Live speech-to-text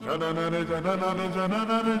You are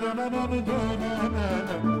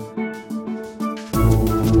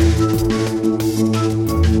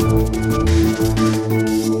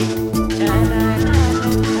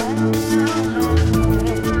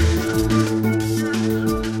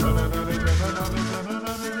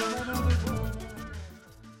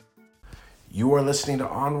listening to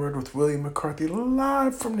Onward with William McCarthy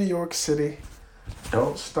live from New York City.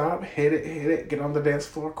 Don't stop, hit it, get on the dance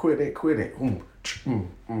floor, quit it.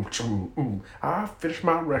 I finished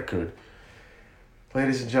my record.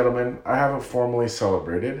 Ladies and gentlemen, I haven't formally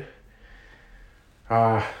celebrated.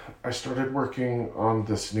 I started working on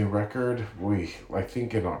this new record, I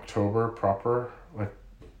think in October,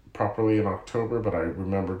 properly in October, but I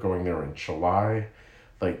remember going there in July,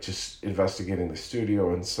 just investigating the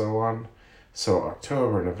studio and so on. So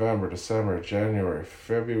October, November, December, January,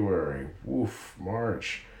 February,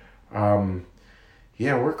 March.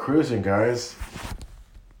 We're cruising, guys.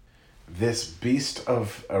 This beast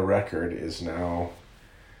of a record is now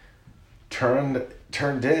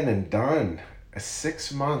turned in and done.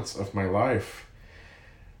 6 months of my life.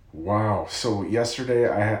 Wow. So yesterday,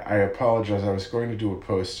 I apologize. I was going to do a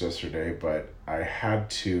post yesterday, but I had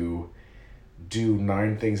to do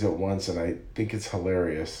 9 things at once, and I think it's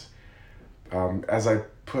hilarious. As I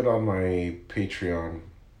put on my Patreon,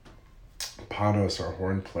 Panos, our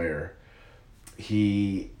horn player,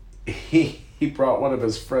 he brought one of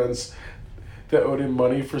his friends that owed him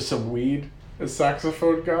money for some weed, a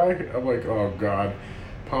saxophone guy. I'm like, oh God.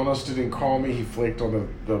 Panos didn't call me. He flaked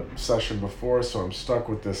on the session before, so I'm stuck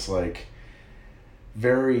with this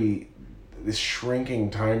this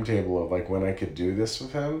shrinking timetable of when I could do this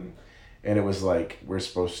with him. And it was we're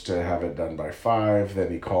supposed to have it done by 5,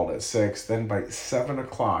 then he called at 6, then by 7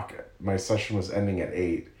 o'clock, my session was ending at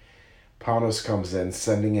 8. Panos comes in,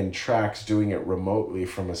 sending in tracks, doing it remotely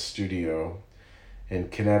from a studio in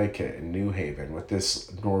Connecticut, in New Haven, with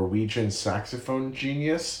this Norwegian saxophone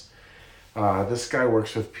genius. This guy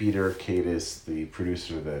works with Peter Kadis, the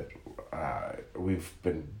producer that we've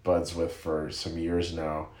been buds with for some years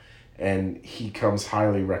now. And he comes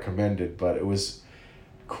highly recommended, but it was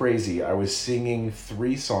crazy. I was singing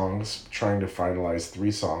 3 songs, trying to finalize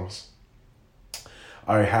 3 songs.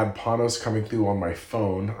 I had Panos coming through on my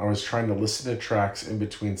phone. I was trying to listen to tracks in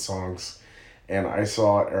between songs, and I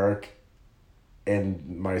saw Eric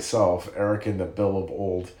and myself, Eric in the Bill of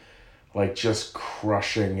Old, just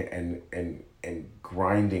crushing and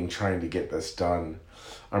grinding, trying to get this done.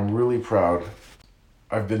 I'm really proud.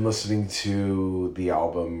 I've been listening to the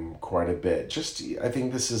album quite a bit. I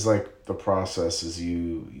think this is the process is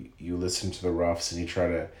you listen to the roughs and you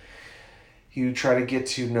try to get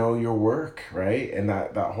to know your work, right? And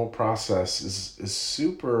that whole process is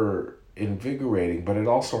super invigorating, but it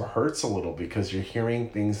also hurts a little because you're hearing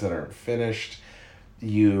things that aren't finished.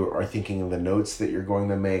 You are thinking of the notes that you're going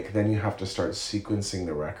to make. Then you have to start sequencing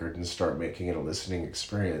the record and start making it a listening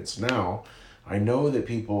experience. Now, I know that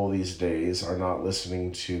people these days are not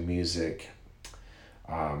listening to music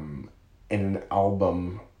in an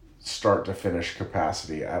album start to finish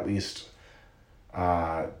capacity. At least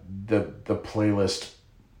the playlist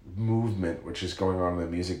movement, which is going on in the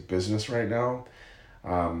music business right now.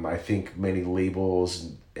 I think many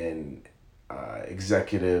labels and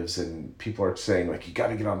executives and people are saying you got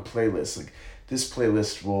to get on playlists. This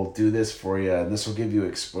playlist will do this for you and this will give you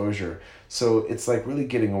exposure. So it's really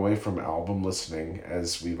getting away from album listening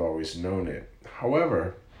as we've always known it.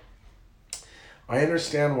 However, I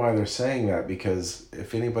understand why they're saying that, because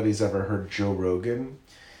if anybody's ever heard Joe Rogan,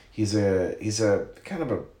 he's a kind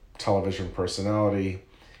of a television personality.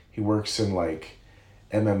 He works in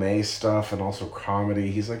MMA stuff and also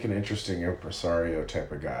comedy. He's an interesting impresario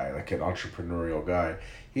type of guy, an entrepreneurial guy.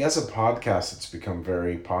 He has a podcast that's become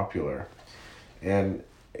very popular. And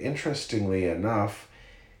interestingly enough,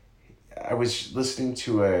 I was listening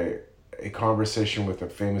to a conversation with a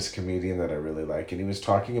famous comedian that I really like, and he was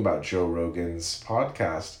talking about Joe Rogan's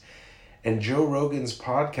podcast. And Joe Rogan's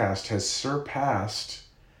podcast has surpassed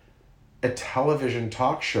a television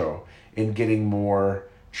talk show in getting more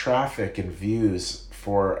traffic and views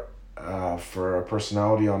for a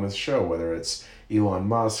personality on his show, whether it's Elon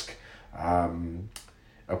Musk, a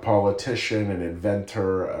politician, an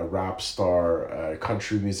inventor, a rap star, a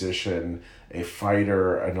country musician, a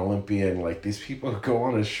fighter, an Olympian. These people who go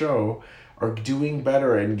on his show are doing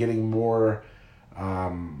better and getting more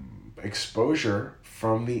exposure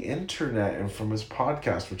from the internet and from his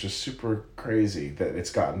podcast, which is super crazy that it's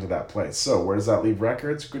gotten to that place. So where does that leave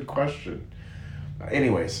records? Good question.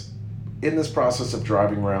 Anyways, in this process of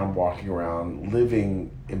driving around, walking around,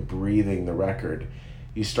 living and breathing the record,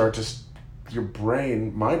 you start to,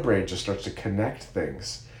 my brain just starts to connect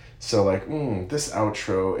things. So like, this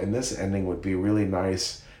outro and this ending would be really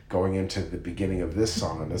nice going into the beginning of this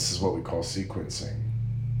song, and this is what we call sequencing.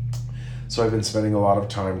 So I've been spending a lot of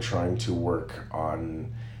time trying to work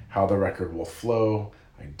on how the record will flow.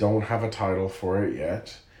 I don't have a title for it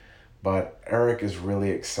yet, but Eric is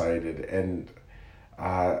really excited. And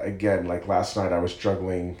again, like last night, I was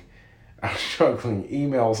juggling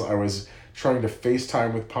emails. I was trying to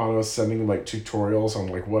FaceTime with Panos, sending him like tutorials on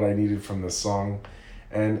like what I needed from the song.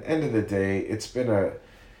 And end of the day, it's been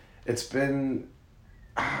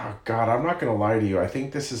oh God, I'm not gonna lie to you. I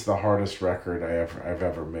think this is the hardest record I've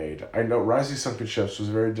ever made. I know Rising Sunken Ships was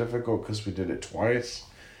very difficult because we did it twice.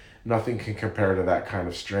 Nothing can compare to that kind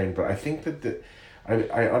of strain. But I think that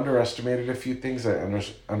I underestimated a few things.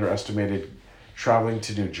 Underestimated traveling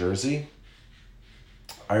to New Jersey.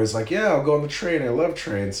 I was like, yeah, I'll go on the train. I love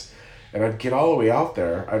trains. And I'd get all the way out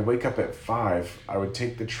there. I'd wake up at 5. I would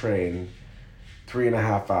take the train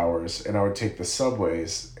 3.5 hours, and I would take the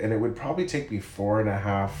subways, and it would probably take me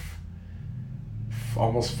 4.5,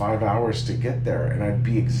 almost 5 hours to get there. And I'd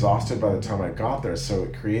be exhausted by the time I got there. So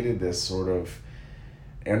it created this sort of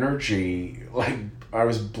energy, like I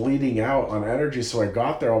was bleeding out on energy. So I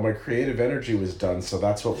got there, all my creative energy was done. So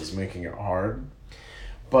that's what was making it hard.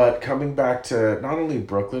 But coming back to not only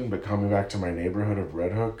Brooklyn, but coming back to my neighborhood of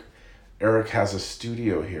Red Hook, Eric has a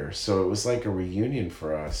studio here. So it was like a reunion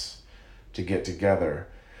for us to get together.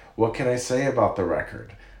 What can I say about the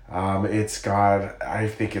record? I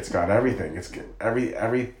think it's got everything. It's got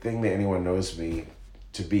everything that anyone knows me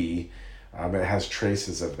to be. It has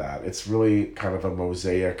traces of that. It's really kind of a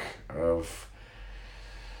mosaic of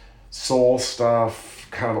soul stuff,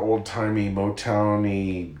 kind of old-timey,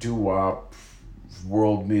 Motown-y, doo-wop,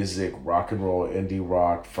 world music, rock and roll, indie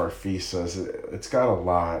rock, farfisas. It's got a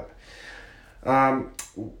lot. Um,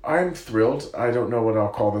 I'm thrilled. I don't know what I'll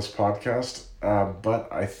call this podcast, but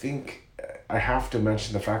I think I have to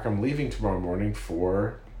mention the fact I'm leaving tomorrow morning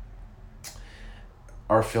for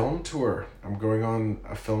our film tour. I'm going on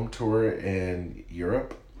a film tour in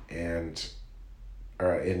Europe and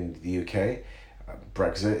in the UK.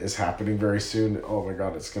 Brexit is happening very soon. Oh my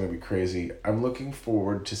God, it's going to be crazy. I'm looking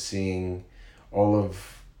forward to seeing all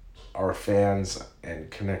of our fans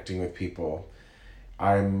and connecting with people.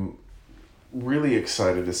 I'm really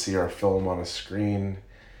excited to see our film on a screen.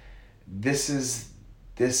 This is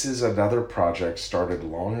another project started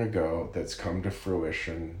long ago that's come to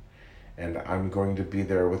fruition, and I'm going to be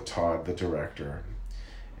there with Todd, the director,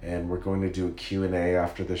 and we're going to do a Q&A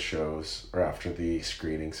after the shows or after the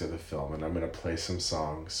screenings of the film, and I'm going to play some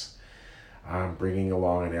songs. I'm bringing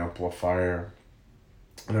along an amplifier,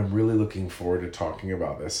 and I'm really looking forward to talking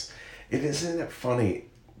about this. Isn't it funny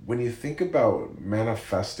when you think about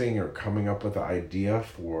manifesting or coming up with an idea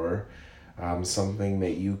for something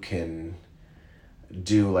that you can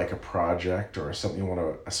do, like a project or something you want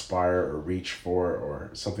to aspire or reach for, or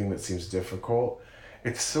something that seems difficult.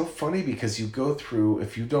 It's so funny because you go through,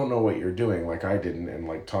 if you don't know what you're doing, like I didn't and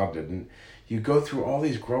like Todd didn't, you go through all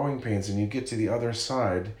these growing pains and you get to the other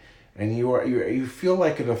side and you feel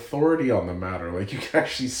like an authority on the matter. Like you can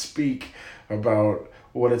actually speak about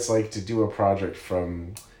what it's like to do a project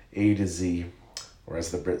from A to Z, or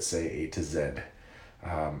as the Brits say, A to Z.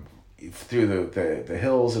 Through the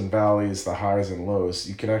hills and valleys, the highs and lows,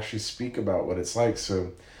 you can actually speak about what it's like.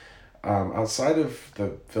 So outside of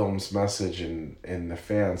the film's message and the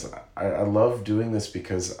fans, I love doing this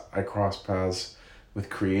because I cross paths with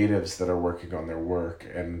creatives that are working on their work,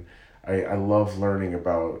 and I love learning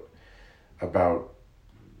about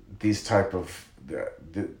these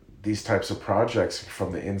these types of projects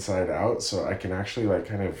from the inside out, so I can actually like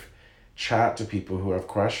kind of chat to people who have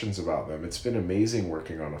questions about them. It's been amazing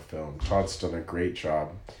working on a film. Todd's done a great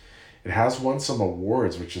job. It has won some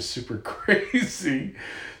awards, which is super crazy.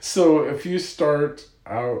 So if you start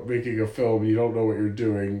out making a film, you don't know what you're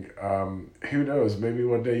doing, who knows? Maybe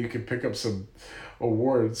one day you can pick up some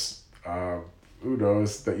awards, who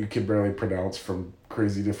knows, that you can barely pronounce from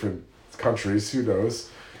crazy different countries, who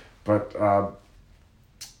knows? But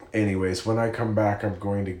anyways, when I come back, I'm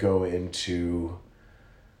going to go into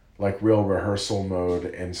like real rehearsal mode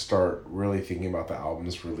and start really thinking about the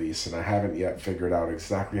album's release. And I haven't yet figured out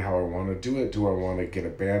exactly how I want to do it. Do I want to get a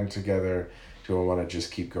band together? Do I want to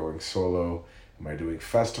just keep going solo? Am I doing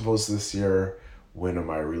festivals this year? When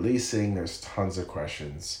am I releasing? There's tons of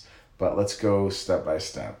questions, but let's go step by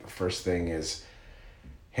step. The first thing is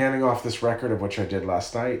handing off this record, of which I did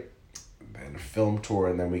last night, then a film tour,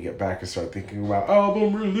 and then we get back and start thinking about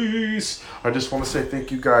album release. I just want to say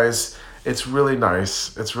thank you guys. It's really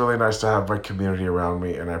nice. It's really nice to have my community around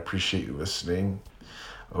me, and I appreciate you listening.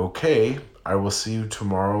 Okay, I will see you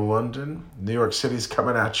tomorrow, London. New York City's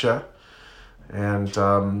coming at you.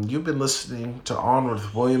 And you've been listening to On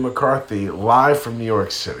with William McCarthy, live from New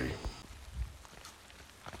York City.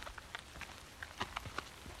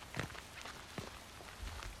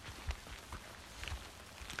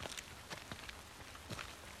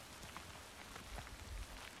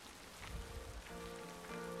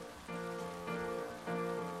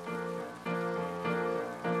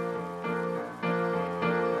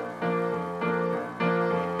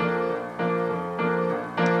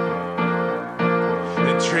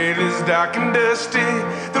 Trail is dark and dusty,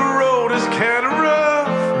 the road is kinda rough,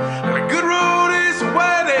 and a good road is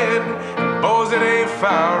winding, and boys, it ain't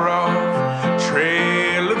far off.